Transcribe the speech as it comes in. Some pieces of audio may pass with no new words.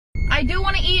I do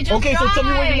want to eat. Just okay, drive. so tell me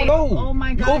where you want to go. Oh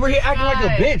my God. You over here acting like a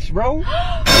bitch, bro. What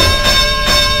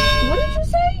did you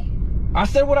say? I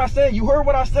said what I said. You heard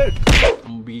what I said. I'm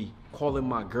gonna be calling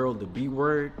my girl the B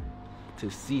word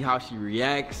to see how she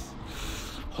reacts.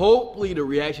 Hopefully the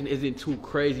reaction isn't too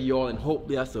crazy, y'all, and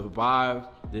hopefully I survive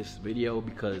this video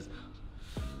because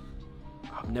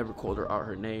I've never called her out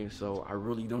her name, so I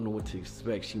really don't know what to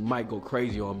expect. She might go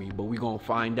crazy on me, but we gonna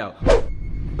find out.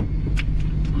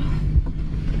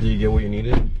 Did you get what you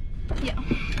needed? Yeah.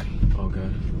 Okay.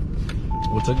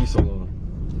 What took you so long?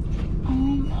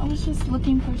 I was just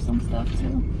looking for some stuff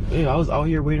too. Yeah, I was out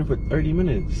here waiting for 30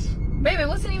 minutes. Babe, it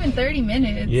wasn't even 30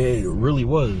 minutes. Yeah, it really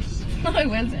was. No, it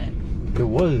wasn't. It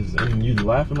was. And you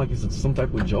laughing like it's some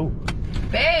type of joke.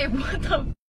 Babe, what the f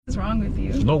is wrong with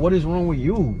you? No, what is wrong with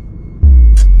you?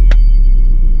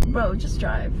 Bro, just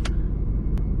drive.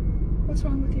 What's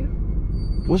wrong with you?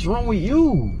 What's wrong with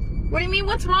you? What do you mean,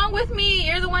 what's wrong with me?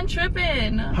 You're the one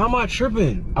tripping. How am I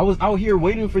tripping? I was out here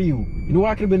waiting for you. You know what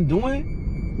I could have been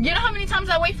doing? You know how many times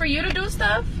I wait for you to do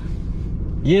stuff?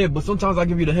 Yeah, but sometimes I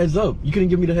give you the heads up. You couldn't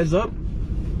give me the heads up?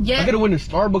 Yeah. I could have went to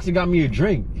Starbucks and got me a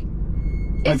drink.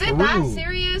 Is Like, it for that real.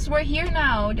 serious? We're here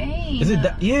now. Dang. Is it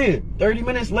that? Yeah, 30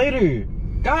 minutes later.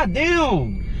 God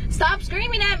damn. Stop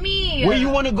screaming at me. Where you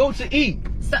want to go to eat?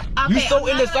 Okay, You so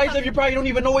indecisive, you probably don't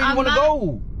even know where you want to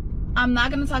go. I'm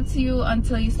not going to talk to you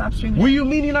until you stop screaming. What do you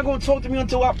mean you're not going to talk to me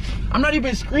until I'm not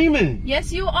even screaming?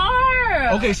 Yes, you are.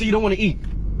 Okay, so you don't want to eat.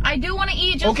 I do want to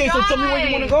eat. Just okay, drive. so tell me where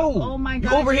you want to go. Oh my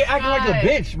God. You over here acting like a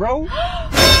bitch, bro.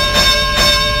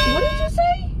 What did you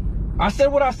say? I said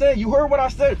what I said. You heard what I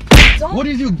said. Don't, What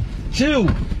is you? Chill.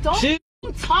 Don't Chill.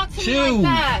 talk to Chill. me like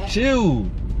that. Chill.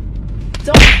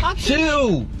 Don't talk to me.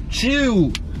 Chill.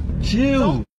 Chill. Chill.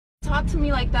 Don't talk to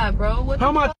me like that, bro. What How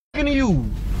am I the talking to you?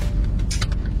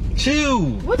 Chill.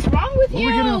 What's wrong with Where you?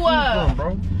 we getting food from,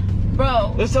 bro?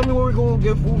 Bro, Let's tell me where we going to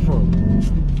get food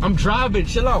from. I'm driving.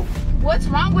 Chill out. what's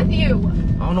wrong with you?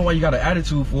 I don't know why you got an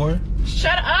attitude for.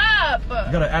 Shut up.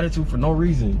 You got an attitude for no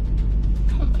reason.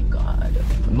 Oh my God.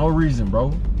 For no reason,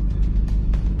 bro.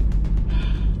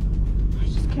 I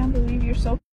just can't believe you're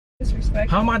so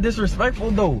disrespectful. How am I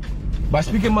disrespectful though? By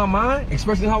speaking my mind,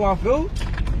 expressing how I feel?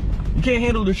 You can't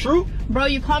handle the truth? Bro,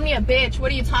 you called me a bitch.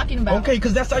 What are you talking about? Okay,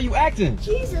 because that's how you acting.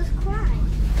 Jesus Christ.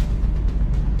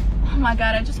 Oh my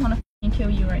God, I just want to kill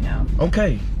you right now.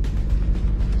 Okay.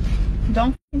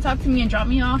 Don't talk to me and drop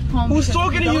me off home. Who's because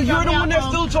talking to you? don't You're drop the me one off that's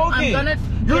home, still talking. I'm gonna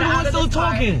You're get the out one of still this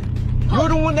car. talking. You're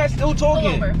the one that's still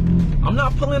talking. Pull over. I'm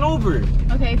not pulling over.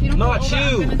 Okay, if you don't No, pull over,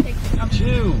 chill. I'm gonna take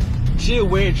Chill. Chill,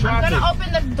 we're in I'm traffic. gonna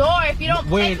open the door. If you don't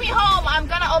take me home, I'm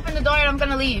gonna open the door and I'm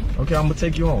gonna leave. Okay, I'm gonna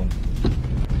take you home.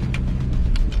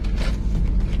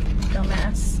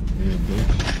 Dumbass. Yeah,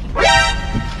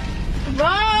 Bro!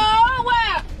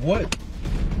 bitch. What?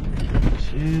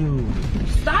 Chill.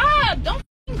 Stop! Don't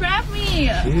f***ing grab me!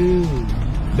 Chill.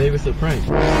 Babe, it's a prank.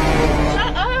 Shut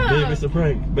up! Babe, it's a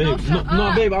prank. Babe, No, no, shut no,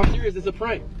 up. babe, I'm serious. It's a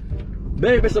prank.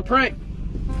 Babe, it's a prank.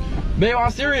 Babe, I'm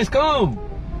serious. Come.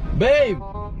 Babe,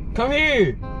 come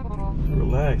here.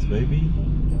 Relax, baby.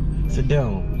 Sit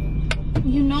down.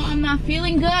 You know I'm not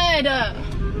feeling good.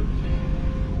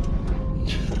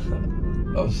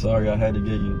 I'm sorry I had to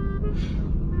get you.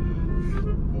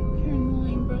 You're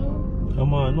annoying, bro. How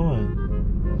am I annoying?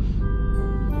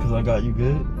 Because I got you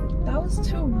good? That was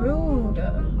too rude.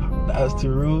 That's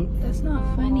too rude? That's not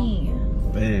funny.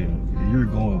 Babe, you're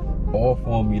going off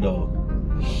on me though.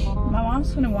 My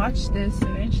mom's gonna watch this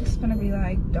and it's just gonna be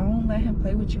like, don't let him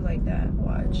play with you like that.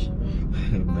 Watch.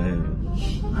 Man.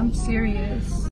 I'm serious.